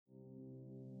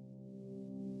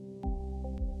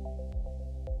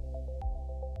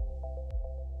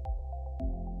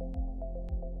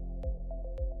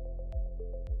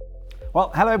Well,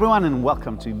 hello everyone and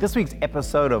welcome to this week's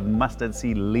episode of Mustard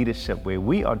Seed Leadership, where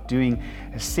we are doing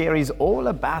a series all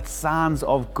about signs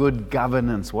of good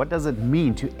governance. What does it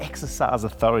mean to exercise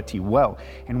authority well?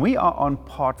 And we are on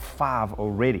part 5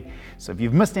 already. So if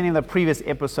you've missed any of the previous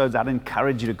episodes, I'd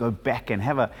encourage you to go back and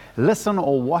have a listen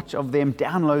or watch of them,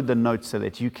 download the notes so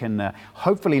that you can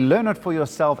hopefully learn it for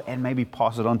yourself and maybe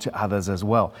pass it on to others as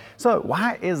well. So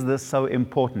why is this so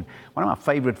important? One of my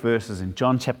favorite verses in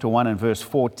John chapter 1 and verse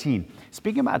 14.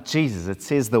 Speaking about Jesus, it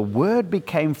says, "The Word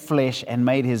became flesh and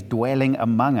made His dwelling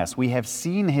among us. We have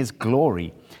seen His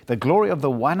glory, the glory of the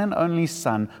one and only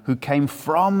Son who came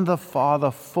from the Father,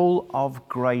 full of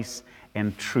grace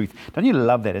and truth." Don't you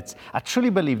love that? I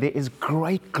truly believe there is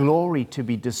great glory to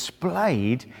be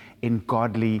displayed in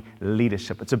godly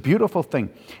leadership. It's a beautiful thing.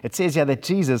 It says here that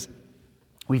Jesus,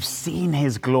 we've seen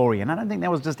His glory. And I don't think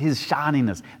that was just His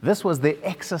shininess. This was the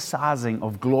exercising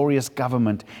of glorious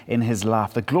government in His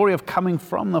life. The glory of coming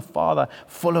from the Father,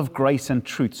 full of grace and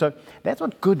truth. So that's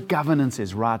what good governance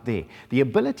is right there. The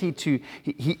ability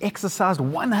He exercised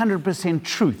 100%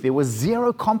 truth. There was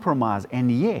zero compromise, and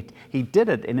yet He did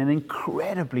it in an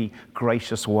incredibly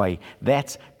gracious way.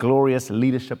 That's glorious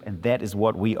leadership, and that is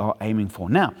what we are aiming for.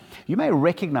 Now, you may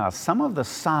recognize some of the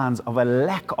signs of a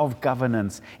lack of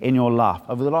governance in your life.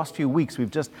 Over the last few weeks, we've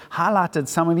just highlighted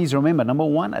some of these. Remember, number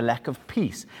 1, a lack of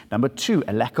peace. Number 2,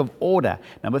 a lack of order.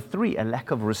 Number 3, a lack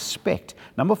of respect.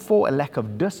 Number 4, a lack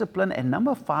of discipline. And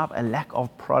number 5, a lack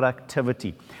of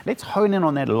productivity. Let's hone in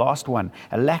on that last one,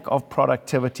 a lack of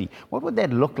productivity. What would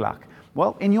that look like?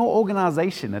 Well, in your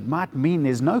organization, it might mean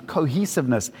there's no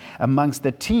cohesiveness amongst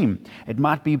the team. It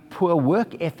might be poor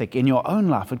work ethic in your own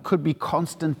life. It could be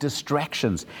constant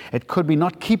distractions. It could be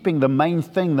not keeping the main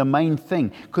thing the main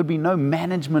thing. It could be no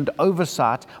management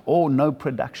oversight or no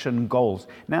production goals.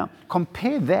 Now,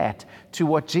 compare that to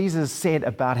what Jesus said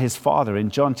about His Father in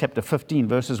John chapter 15,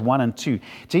 verses 1 and 2.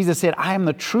 Jesus said, "I am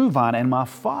the true vine and my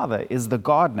Father is the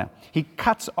gardener. He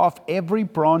cuts off every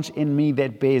branch in me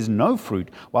that bears no fruit,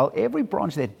 while every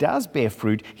branch that does bear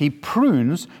fruit, He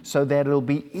prunes so that it'll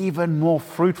be even more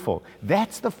fruitful."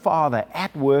 That's the Father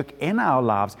at work in our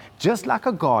lives, just like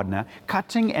a gardener,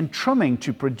 cutting and trimming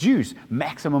to produce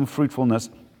maximum fruitfulness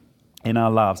in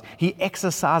our lives. He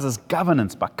exercises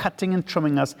governance by cutting and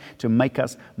trimming us to make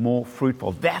us more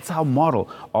fruitful. That's our model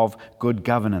of good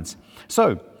governance.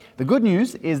 So, the good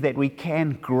news is that we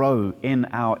can grow in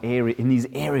our area, in these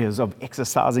areas of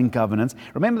exercising governance.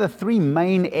 Remember the 3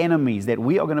 main enemies that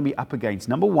we are going to be up against.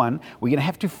 Number 1, we're going to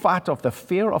have to fight off the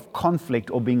fear of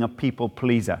conflict or being a people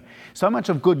pleaser. So much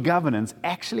of good governance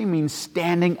actually means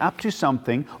standing up to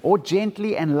something or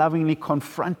gently and lovingly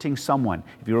confronting someone.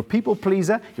 If you're a people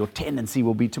pleaser, your tendency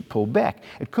will be to pull back.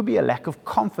 It could be a lack of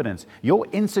confidence. Your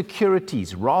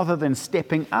insecurities, rather than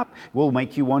stepping up, will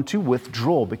make you want to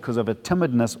withdraw because of a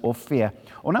timidness or fear.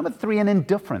 Or number 3, an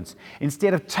indifference.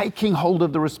 Instead of taking hold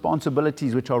of the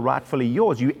responsibilities which are rightfully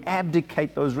yours, you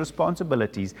abdicate those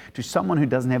responsibilities to someone who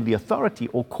doesn't have the authority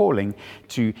or calling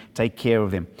to take care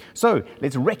of them. So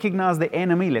let's recognize the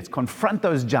enemy, let's confront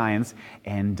those giants,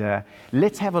 and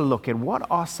let's have a look at what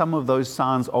are some of those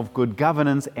signs of good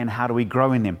governance and how do we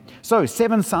grow in them. So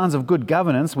 7 signs of good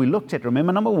governance we looked at.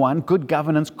 Remember, number 1, good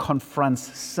governance confronts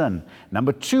sin.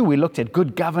 Number 2, we looked at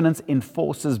good governance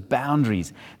enforces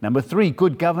boundaries. Number 3,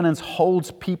 good governance holds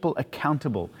people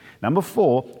accountable. Number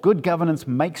 4, good governance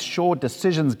makes sure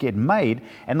decisions get made.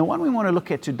 And the one we want to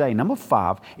look at today, number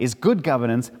 5, is good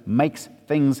governance makes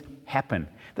things happen.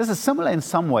 This is similar in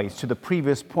some ways to the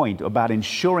previous point about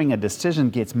ensuring a decision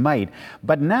gets made,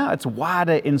 but now it's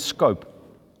wider in scope.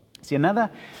 See, another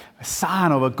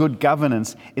sign of a good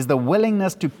governance is the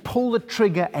willingness to pull the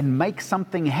trigger and make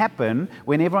something happen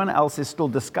when everyone else is still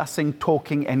discussing,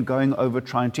 talking, and going over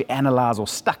trying to analyze or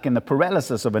stuck in the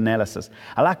paralysis of analysis.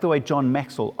 I like the way John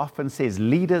Maxwell often says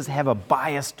leaders have a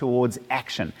bias towards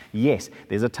action. Yes,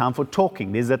 there's a time for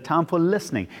talking, there's a time for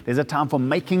listening, there's a time for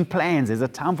making plans, there's a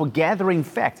time for gathering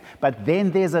facts, but then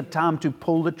there's a time to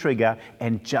pull the trigger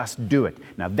and just do it.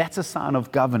 Now that's a sign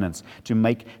of governance, to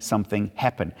make something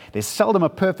happen. There's seldom a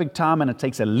perfect time, and it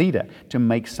takes a leader to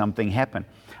make something happen.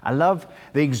 I love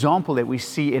the example that we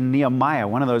see in Nehemiah,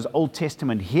 one of those Old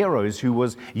Testament heroes who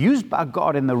was used by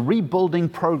God in the rebuilding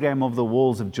program of the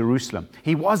walls of Jerusalem.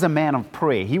 He was a man of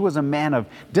prayer. He was a man of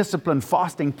discipline,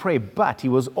 fasting, prayer, but he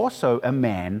was also a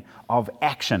man of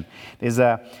action. There's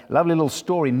a lovely little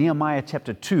story, Nehemiah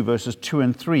chapter 2, verses 2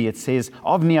 and 3. It says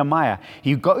of Nehemiah,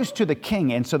 he goes to the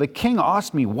king, and so the king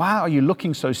asked me, "Why are you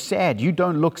looking so sad? You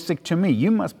don't look sick to me. You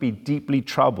must be deeply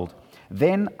troubled."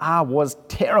 Then I was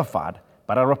terrified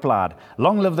But I replied,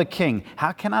 long live the king.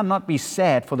 How can I not be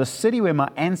sad? For the city where my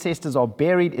ancestors are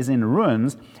buried is in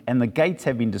ruins, and the gates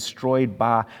have been destroyed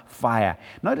by fire.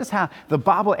 Notice how the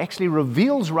Bible actually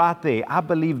reveals right there, I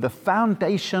believe, the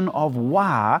foundation of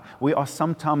why we are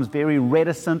sometimes very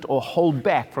reticent or hold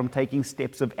back from taking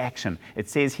steps of action. It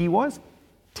says he was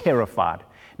terrified.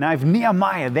 Now, if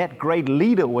Nehemiah, that great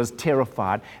leader, was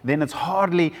terrified, then it's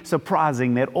hardly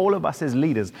surprising that all of us as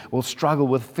leaders will struggle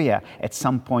with fear at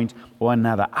some point or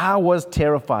another. I was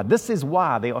terrified. This is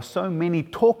why there are so many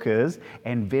talkers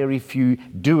and very few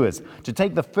doers. To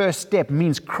take the first step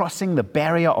means crossing the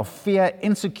barrier of fear,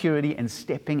 insecurity, and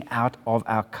stepping out of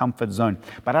our comfort zone.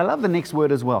 But I love the next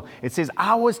word as well. It says,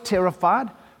 I was terrified,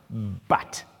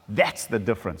 but that's the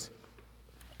difference.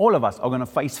 All of us are going to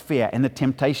face fear and the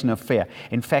temptation of fear.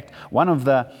 In fact, one of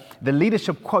the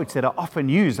leadership quotes that are often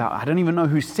used, I don't even know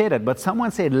who said it, but someone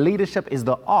said leadership is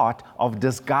the art of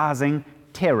disguising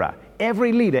terror.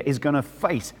 Every leader is going to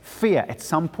face fear at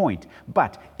some point.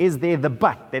 But is there the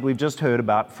but that we've just heard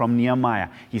about from Nehemiah?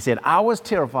 He said, I was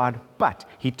terrified, but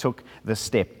he took the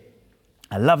step.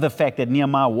 I love the fact that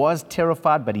Nehemiah was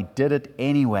terrified, but he did it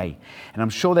anyway. And I'm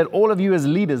sure that all of you as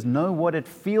leaders know what it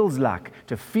feels like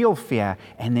to feel fear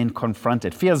and then confront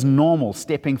it. Fear is normal.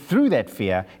 Stepping through that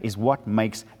fear is what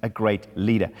makes a great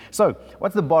leader. So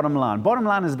what's the bottom line? Bottom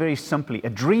line is very simply, a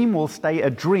dream will stay a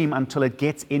dream until it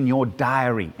gets in your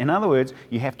diary. In other words,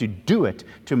 you have to do it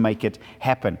to make it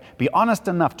happen. Be honest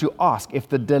enough to ask if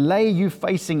the delay you're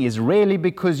facing is really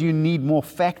because you need more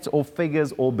facts or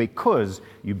figures or because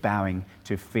you're bowing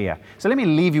to fear. So let me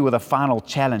leave you with a final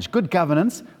challenge. Good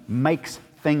governance makes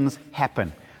things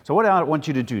happen. So what do I want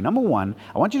you to do? Number one,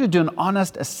 I want you to do an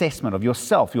honest assessment of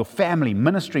yourself, your family,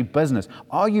 ministry, business.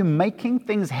 Are you making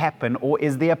things happen, or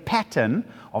is there a pattern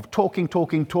of talking,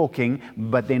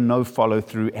 but then no follow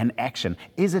through and action?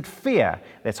 Is it fear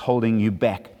that's holding you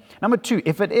back? Number two,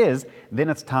 if it is, then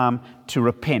it's time to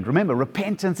repent. Remember,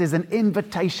 repentance is an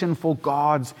invitation for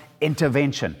God's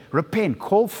intervention. Repent.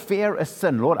 Call fear a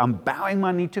sin. Lord, I'm bowing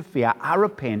my knee to fear. I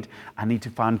repent. I need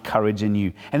to find courage in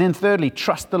you. And then thirdly,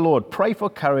 trust the Lord. Pray for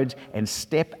courage and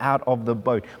step out of the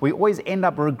boat. We always end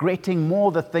up regretting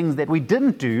more the things that we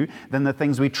didn't do than the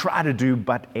things we try to do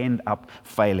but end up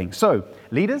failing. So,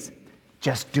 leaders,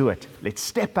 just do it. Let's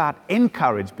step out in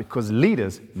courage, because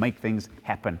leaders make things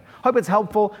happen. Hope it's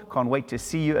helpful. Can't wait to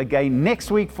see you again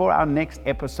next week for our next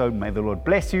episode. May the Lord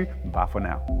bless you. Bye for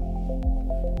now.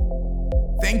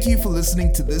 Thank you for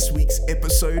listening to this week's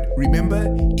episode. Remember,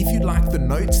 if you'd like the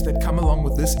notes that come along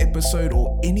with this episode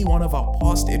or any one of our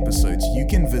past episodes, you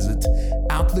can visit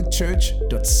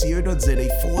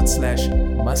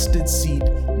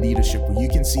outlookchurch.co.za/mustardseed leadership, where you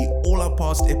can see all our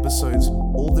past episodes,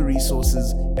 all the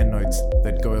resources and notes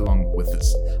that go along with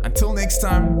this. Until next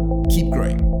time, keep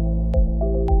growing.